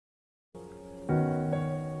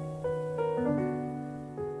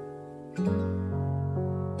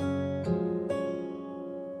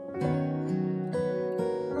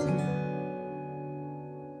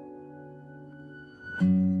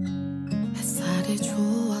날이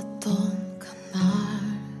좋았던 그날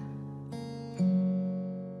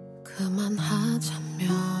그만하자며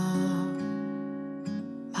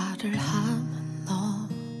말을 하는 너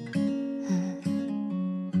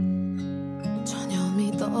전혀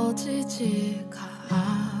믿어지지가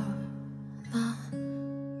않아.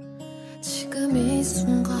 지금 이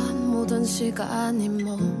순간 모든 시간이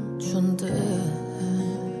멈춘 듯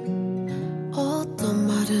어떤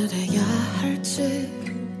말을 해야 할지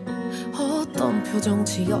어떤 표정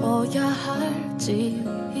지어야 할지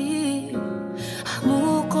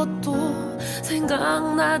아무것도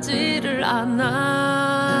생각나지를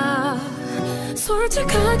않아.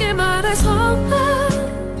 솔직하게 말해서 난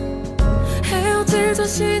헤어질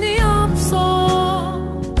자신이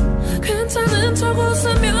없어. 괜찮은 척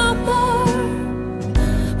웃으며 뭘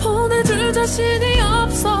보내줄 자신이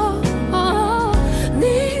없어.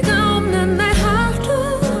 네가 없는 내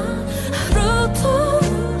하루도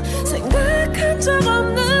생각한 적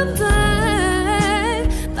없는데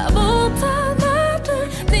나보다 나를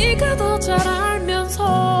네가 더 잘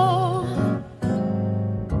알면서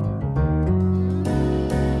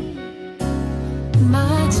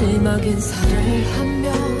마지막 인사를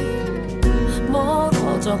하며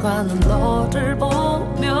멀어져가는 너를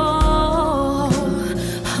보며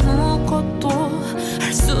아무것도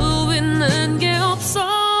할 수 있는 게 없어.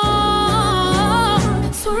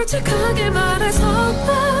 솔직하게 말해서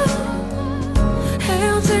난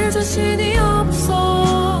헤어질 자신이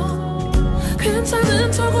없어.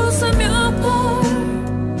 괜찮은 척 웃으며 뭘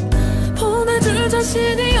보내줄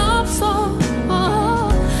자신이 없어.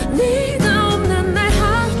 네가 없는 내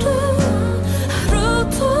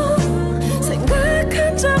하루도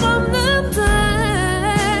생각한 적 없는데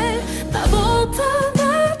나보다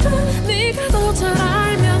나를 네가 더 잘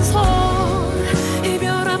알면서 이별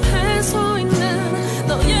앞에 서 있는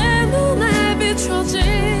너의 눈에 비춰진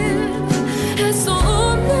햇소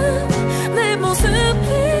없는 내 모습이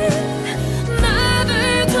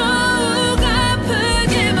나를 더욱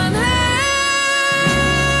아프게만 해.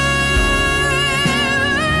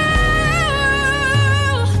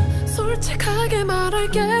 솔직하게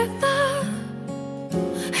말할게 나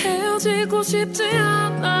헤어지고 싶지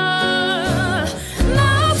않아.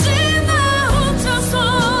 나 없이 나 혼자서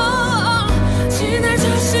지낼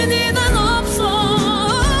자신이 난 없어.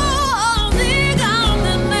 네가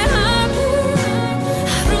없는 내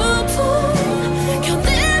하루도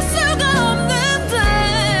견딜 수가 없는데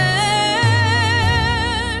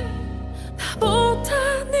나보다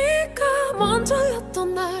네가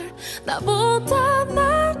먼저였던 날 나보다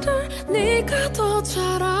나를 네가 더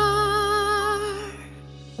잘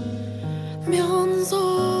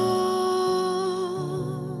알면서